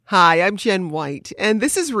Hi, I'm Jen White, and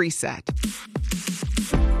this is Reset.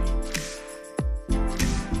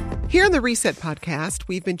 Here on the Reset podcast,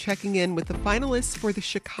 we've been checking in with the finalists for the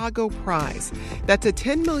Chicago Prize. That's a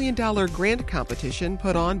 $10 million grant competition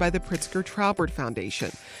put on by the Pritzker-Traubert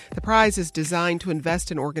Foundation. The prize is designed to invest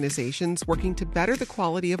in organizations working to better the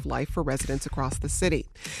quality of life for residents across the city.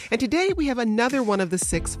 And today we have another one of the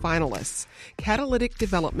 6 finalists, Catalytic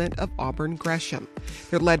Development of Auburn Gresham.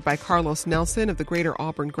 They're led by Carlos Nelson of the Greater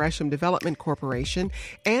Auburn Gresham Development Corporation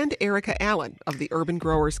and Erica Allen of the Urban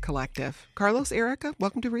Growers Collective. Carlos, Erica,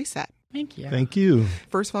 welcome to Reset. Thank you. Thank you.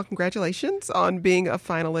 First of all, congratulations on being a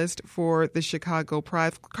finalist for the Chicago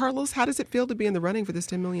Prize. Carlos, how does it feel to be in the running for this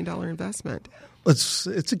 $10 million investment? It's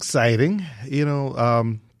exciting.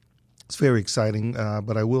 It's very exciting.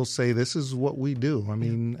 But I will say this is what we do. I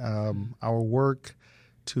mean, our work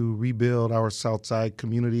to rebuild our Southside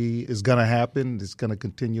community is going to happen. It's going to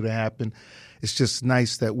continue to happen. It's just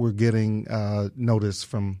nice that we're getting notice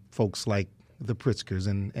from folks like the Pritzkers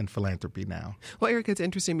and philanthropy now. Well, Erica, it's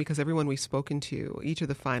interesting because everyone we've spoken to, each of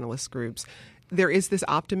the finalist groups, there is this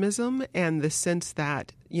optimism and the sense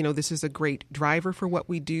that, this is a great driver for what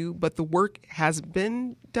we do, but the work has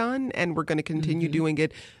been done and we're going to continue doing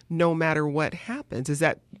it no matter what happens. Is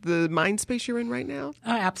that the mind space you're in right now?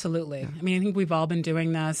 Absolutely. I mean, I think we've all been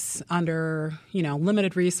doing this under,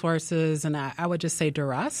 limited resources and I would just say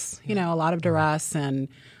duress, a lot of duress and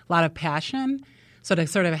a lot of passion. So to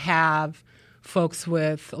sort of have folks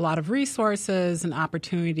with a lot of resources and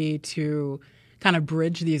opportunity to kind of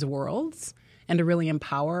bridge these worlds and to really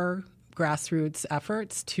empower grassroots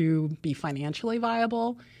efforts to be financially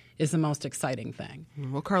viable is the most exciting thing.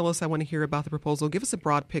 Well, Carlos, I want to hear about the proposal. Give us a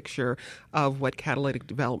broad picture of what Catalytic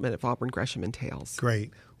Development of Auburn Gresham entails.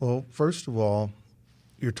 Great. Well, first of all,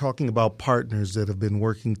 you're talking about partners that have been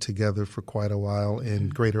working together for quite a while in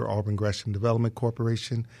Greater Auburn Gresham Development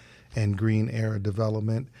Corporation and Green Era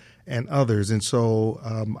Development and others. And so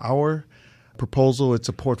our proposal, it's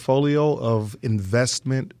a portfolio of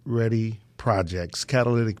investment-ready projects,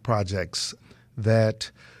 catalytic projects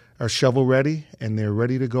that are shovel-ready and they're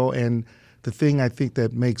ready to go. And the thing I think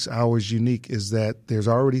that makes ours unique is that there's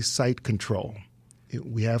already site control.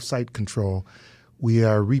 We have site control. We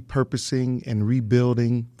are repurposing and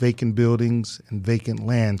rebuilding vacant buildings and vacant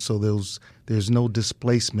land, so there's no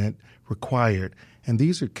displacement required. And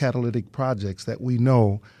these are catalytic projects that we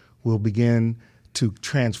know will begin to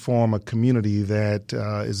transform a community that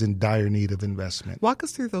is in dire need of investment. Walk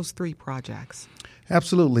us through those 3 projects.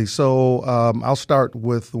 Absolutely. So I'll start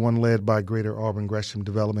with the one led by Greater Auburn Gresham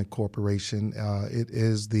Development Corporation. It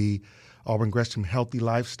is the Auburn Gresham Healthy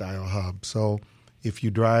Lifestyle Hub. So if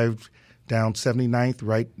you drive down 79th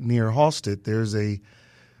right near Halsted, there's a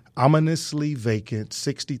ominously vacant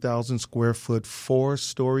 60,000 square foot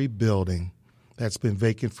 4-story building that's been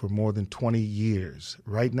vacant for more than 20 years,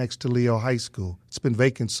 right next to Leo High School. It's been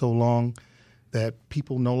vacant so long that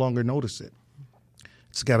people no longer notice it.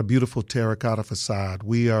 It's got a beautiful terracotta facade.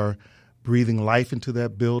 We are breathing life into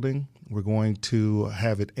that building. We're going to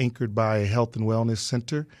have it anchored by a health and wellness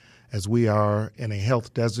center as we are in a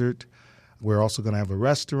health desert. We're also going to have a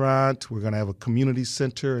restaurant. We're going to have a community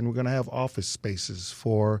center, and we're going to have office spaces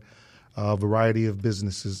for a variety of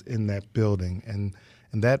businesses in that building. And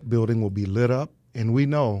that building will be lit up, and we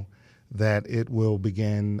know that it will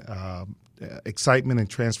begin excitement and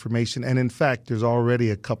transformation. And in fact, there's already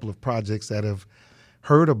a couple of projects that have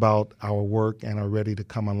heard about our work and are ready to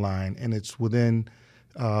come online. And it's within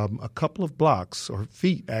a couple of blocks or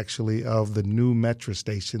feet, actually, of the new metro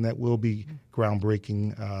station that will be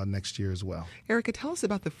groundbreaking next year as well. Erica, tell us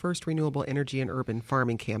about the first renewable energy and urban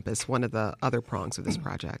farming campus, one of the other prongs of this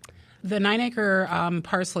project. The 9-acre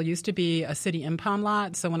parcel used to be a city impound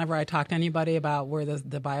lot. So whenever I talk to anybody about where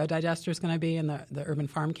the biodigester is going to be in the urban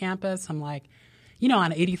farm campus, I'm like,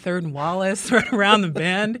 on 83rd and Wallace, right around the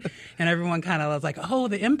bend. And everyone kind of was like, oh,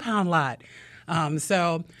 the impound lot.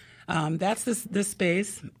 So that's this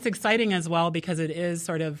space. It's exciting as well because it is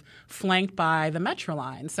sort of flanked by the metro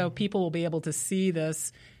line. So people will be able to see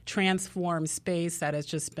this transformed space that has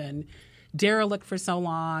just been derelict for so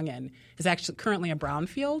long and is actually currently a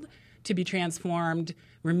brownfield to be transformed,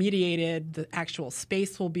 remediated. The actual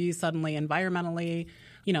space will be suddenly environmentally,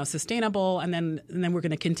 sustainable, and then we're going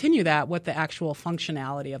to continue that with the actual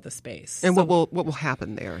functionality of the space. And what will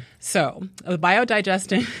happen there? So,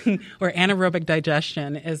 biodigesting or anaerobic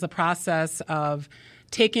digestion is the process of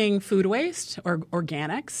taking food waste or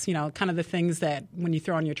organics, kind of the things that when you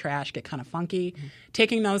throw in your trash get kind of funky,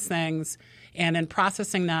 taking those things and then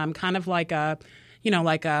processing them kind of like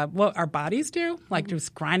what our bodies do, like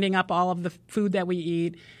just grinding up all of the food that we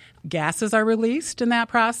eat, gases are released in that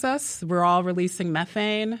process. We're all releasing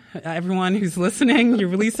methane. Everyone who's listening, you're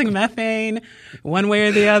releasing methane one way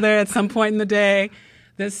or the other at some point in the day.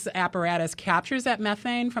 This apparatus captures that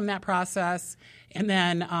methane from that process and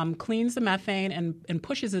then cleans the methane and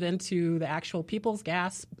pushes it into the actual people's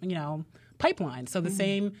gas, pipeline. So the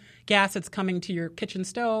same gas that's coming to your kitchen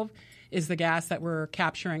stove is the gas that we're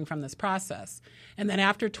capturing from this process. And then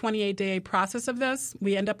after a 28-day process of this,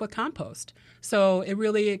 we end up with compost. So it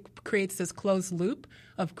really creates this closed loop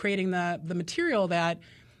of creating the material that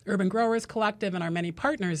Urban Growers Collective and our many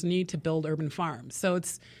partners need to build urban farms. So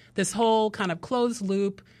it's this whole kind of closed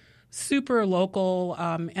loop, super local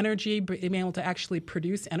energy, being able to actually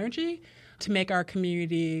produce energy to make our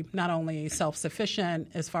community not only self-sufficient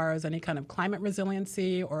as far as any kind of climate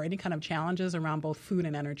resiliency or any kind of challenges around both food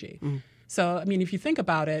and energy. So, I mean, if you think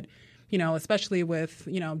about it, especially with,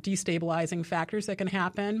 destabilizing factors that can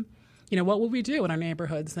happen, what will we do in our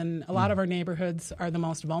neighborhoods? And a lot of our neighborhoods are the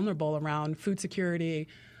most vulnerable around food security,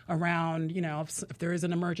 around, if there is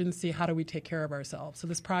an emergency, how do we take care of ourselves? So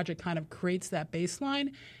this project kind of creates that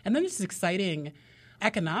baseline. And then it's exciting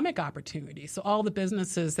economic opportunity. So all the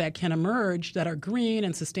businesses that can emerge that are green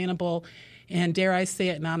and sustainable and, dare I say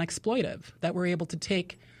it, non-exploitive, that we're able to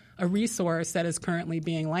take a resource that is currently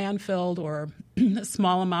being landfilled or a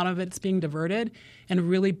small amount of it's being diverted and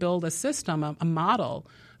really build a system, a model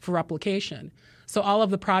for replication. So all of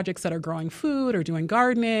the projects that are growing food or doing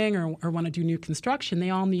gardening or want to do new construction, they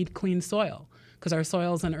all need clean soil because our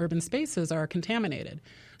soils in urban spaces are contaminated.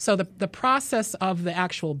 So the process of the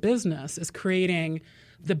actual business is creating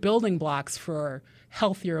the building blocks for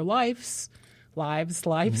healthier lives. Like just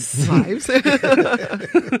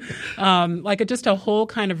a whole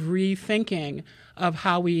kind of rethinking of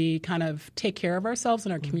how we kind of take care of ourselves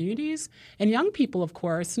in our communities. And young people, of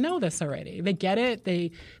course, know this already. They get it.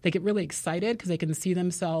 They get really excited because they can see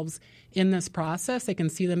themselves in this process. They can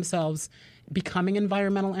see themselves becoming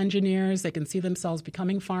environmental engineers. They can see themselves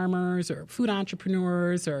becoming farmers or food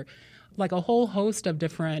entrepreneurs or like a whole host of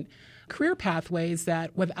different career pathways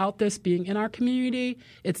that without this being in our community,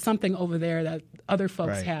 it's something over there that other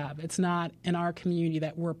folks have. It's not in our community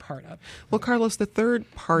that we're part of. Well, Carlos, the third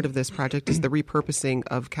part of this project is the repurposing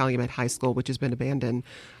of Calumet High School, which has been abandoned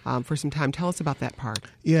for some time. Tell us about that part.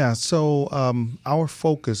 Yeah, so our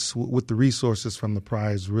focus with the resources from the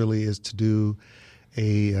prize really is to do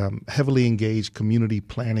a heavily engaged community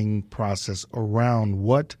planning process around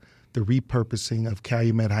what the repurposing of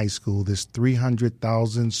Calumet High School, this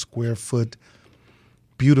 300,000 square foot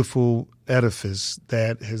beautiful edifice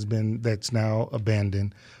that's now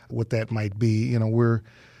abandoned, what that might be.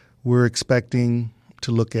 We're expecting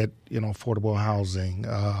to look at affordable housing,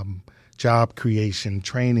 job creation,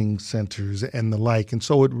 training centers, and the like. And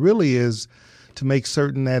so it really is to make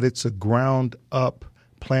certain that it's a ground up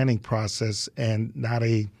planning process and not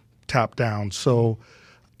a top down. So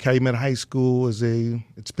Calumet High School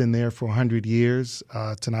it's been there for 100 years.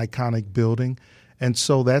 It's an iconic building. And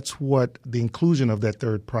so that's what the inclusion of that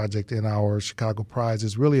third project in our Chicago Prize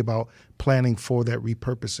is really about, planning for that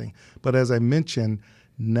repurposing. But as I mentioned,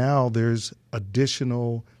 now there's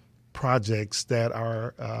additional projects that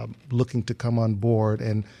are looking to come on board.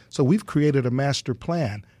 And so we've created a master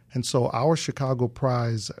plan. And so our Chicago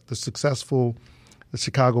Prize, the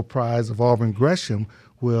Chicago Prize of Auburn Gresham,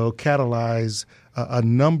 will catalyze a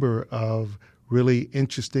number of really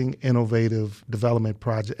interesting, innovative development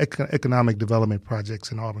projects, economic development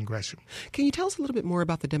projects in Auburn Gresham. Can you tell us a little bit more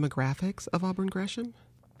about the demographics of Auburn Gresham?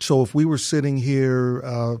 So if we were sitting here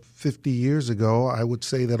 50 years ago, I would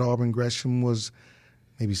say that Auburn Gresham was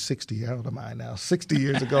maybe 60, out of mind now, 60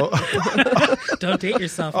 years ago. Don't date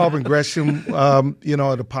yourself. Auburn Gresham,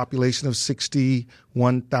 at a population of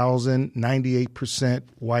 61,000, 98%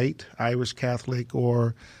 white, Irish Catholic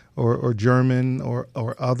or German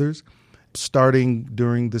or others. Starting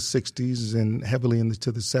during the 60s and heavily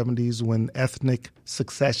into the 70s when ethnic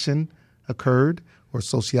succession occurred, or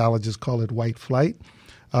sociologists call it white flight.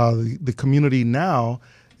 The community now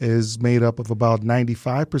is made up of about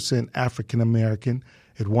 95% African American.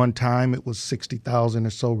 At one time, it was 60,000 or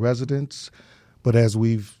so residents, but as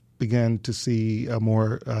we've begun to see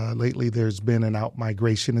more lately, there's been an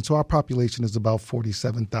out-migration, and so our population is about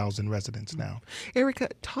 47,000 residents now. Erica,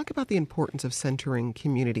 talk about the importance of centering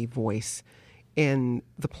community voice in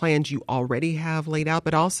the plans you already have laid out,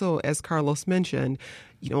 but also, as Carlos mentioned,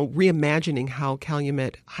 reimagining how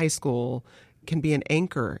Calumet High School can be an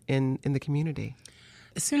anchor in the community.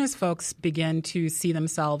 As soon as folks begin to see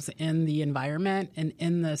themselves in the environment and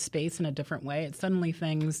in the space in a different way, it's suddenly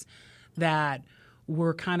things that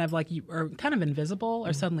were kind of invisible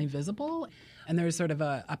or suddenly visible. and there's sort of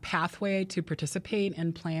a pathway to participate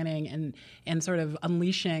in planning and sort of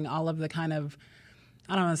unleashing all of the kind of,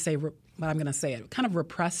 I don't want to say but I'm going to say it, kind of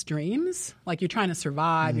repressed dreams. Like you're trying to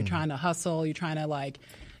survive, you're trying to hustle, you're trying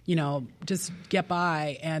to just get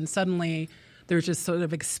by, and suddenly there's just sort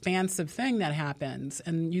of expansive thing that happens.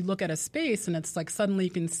 And you look at a space and it's like suddenly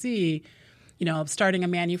you can see, starting a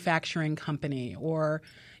manufacturing company or,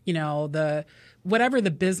 whatever the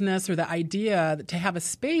business or the idea, to have a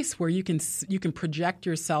space where you can project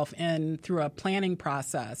yourself in through a planning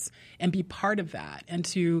process and be part of that,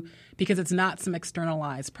 because it's not some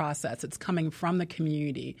externalized process. It's coming from the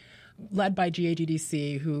community, led by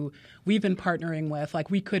GAGDC, who we've been partnering with. Like,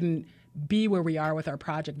 we couldn't be where we are with our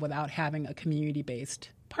project without having a community-based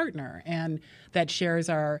partner, and that shares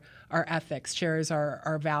our ethics, shares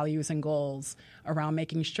our values and goals around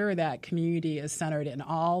making sure that community is centered in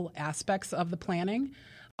all aspects of the planning,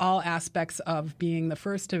 all aspects of being the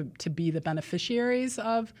first to be the beneficiaries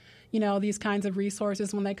of, these kinds of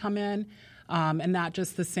resources when they come in, and not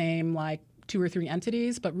just the same like 2 or 3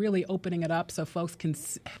 entities, but really opening it up so folks can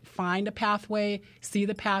find a pathway, see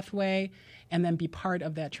the pathway, and then be part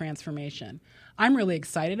of that transformation. I'm really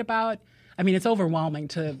excited about. I mean, it's overwhelming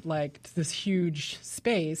to this huge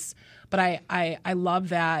space, but I love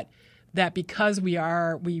that because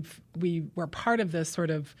we're part of this sort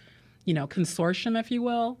of, consortium, if you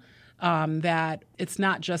will, that it's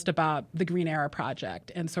not just about the Green Era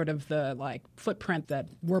project and sort of the footprint that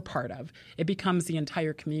we're part of. It becomes the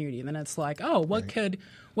entire community. And then it's like, oh,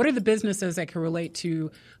 what are the businesses that can relate to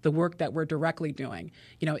the work that we're directly doing?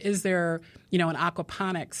 Is there, an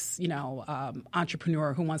aquaponics,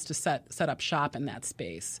 entrepreneur who wants to set up shop in that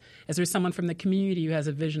space? Is there someone from the community who has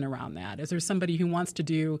a vision around that? Is there somebody who wants to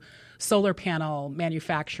do solar panel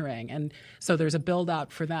manufacturing? And so there's a build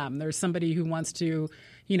out for them. There's somebody who wants to,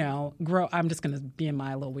 grow, I'm just going to be in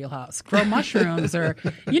my little wheelhouse, grow mushrooms or,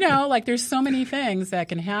 there's so many things that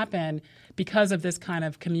can happen because of this kind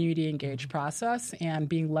of community engaged process and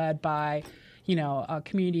being led by, a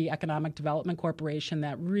community economic development corporation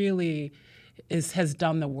that really has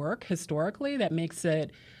done the work historically that makes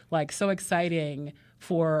it so exciting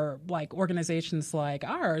for organizations like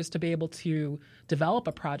ours to be able to develop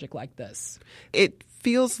a project like this. It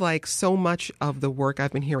feels like so much of the work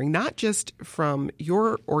I've been hearing, not just from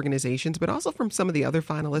your organizations, but also from some of the other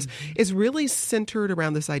finalists, is really centered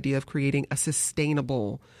around this idea of creating a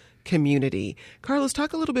sustainable community. Carlos,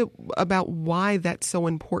 talk a little bit about why that's so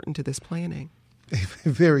important to this planning.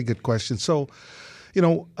 Very good question. So,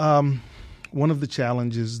 one of the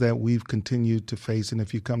challenges that we've continued to face, and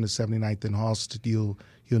if you come to 79th and Halsted, you'll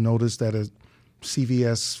notice that a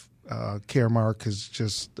CVS Caremark has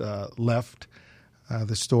just left.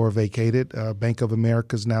 The store vacated. Bank of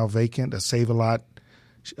America is now vacant. A Save-A-Lot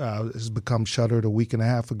has become shuttered a week and a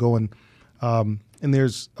half ago, and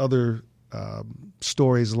there's other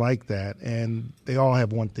stories like that, and they all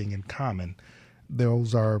have one thing in common.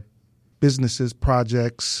 Those are businesses,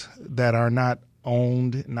 projects that are not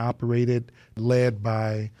owned and operated, led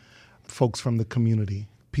by folks from the community,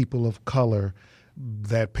 people of color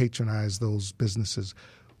that patronize those businesses.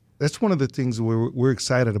 That's one of the things we're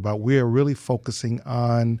excited about. We're really focusing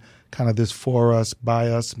on kind of this for us, by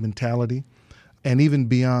us mentality. And even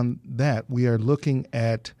beyond that, we are looking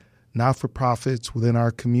at not-for-profits within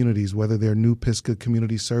our communities, whether they're New Pisgah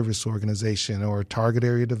Community Service Organization or Target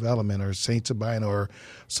Area Development or St. Sabina or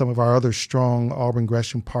some of our other strong Auburn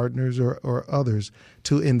Gresham partners or others,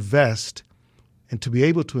 to invest and to be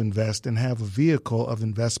able to invest and have a vehicle of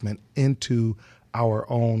investment into our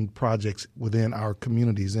own projects within our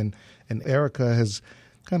communities. And Erica has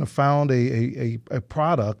kind of found a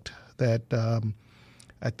product that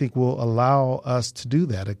I think will allow us to do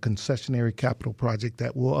that, a concessionary capital project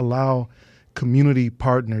that will allow community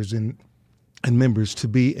partners and members to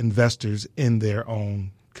be investors in their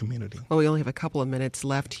own community. Well, we only have a couple of minutes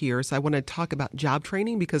left here, so I want to talk about job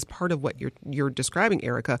training, because part of what you're describing,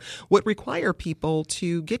 Erica, would require people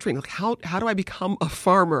to get training. Like how do I become a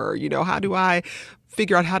farmer? How do I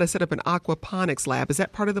figure out how to set up an aquaponics lab? Is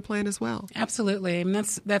that part of the plan as well? Absolutely. I mean,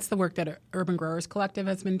 that's the work that Urban Growers Collective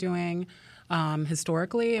has been doing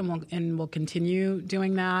historically, and will continue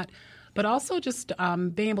doing that. But also just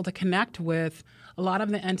being able to connect with a lot of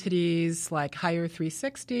the entities like Hire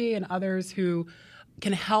 360 and others who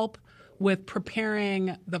can help with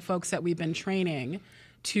preparing the folks that we've been training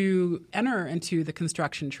to enter into the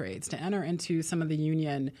construction trades, to enter into some of the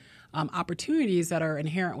union opportunities that are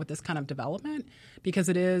inherent with this kind of development, because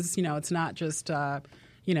it is, it's not just,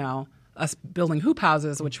 us building hoop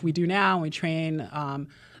houses, which we do now. We train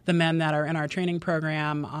the men that are in our training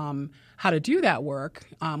program how to do that work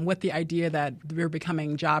with the idea that we're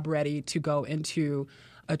becoming job ready to go into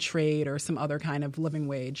a trade or some other kind of living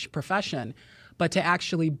wage profession. But to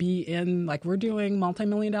actually be in, like we're doing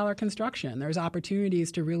multi-million-dollar construction, there's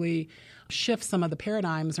opportunities to really shift some of the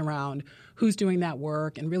paradigms around who's doing that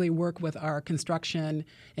work and really work with our construction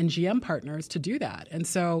and GM partners to do that. And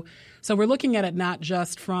so we're looking at it not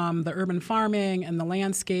just from the urban farming and the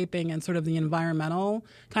landscaping and sort of the environmental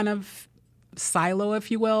kind of silo, if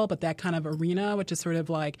you will, but that kind of arena, which is sort of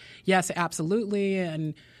like, yes, absolutely,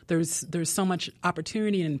 and there's so much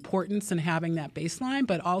opportunity and importance in having that baseline,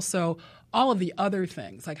 but also all of the other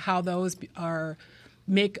things, like how those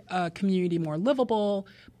make a community more livable,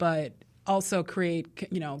 but also create,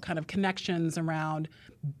 kind of connections around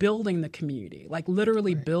building the community, like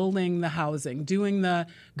literally building the housing, doing the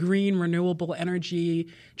green renewable energy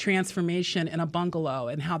transformation in a bungalow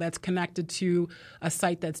and how that's connected to a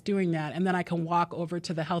site that's doing that. And then I can walk over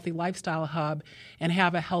to the Healthy Lifestyle Hub and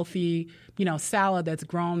have a healthy, salad that's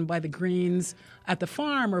grown by the greens at the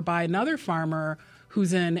farm or by another farmer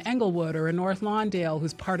who's in Englewood or in North Lawndale,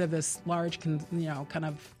 who's part of this large, kind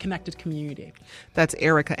of connected community. That's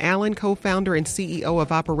Erica Allen, co-founder and CEO of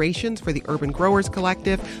operations for the Urban Growers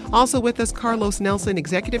Collective. Also with us, Carlos Nelson,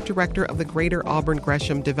 executive director of the Greater Auburn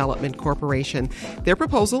Gresham Development Corporation. Their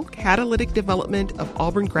proposal, Catalytic Development of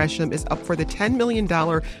Auburn Gresham, is up for the $10 million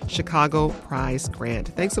Chicago Prize Grant.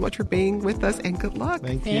 Thanks so much for being with us, and good luck.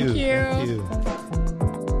 Thank you. Thank you.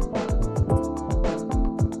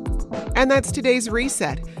 And that's today's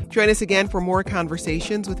Reset. Join us again for more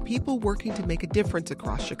conversations with people working to make a difference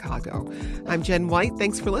across Chicago. I'm Jen White.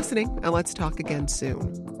 Thanks for listening, and let's talk again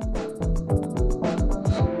soon.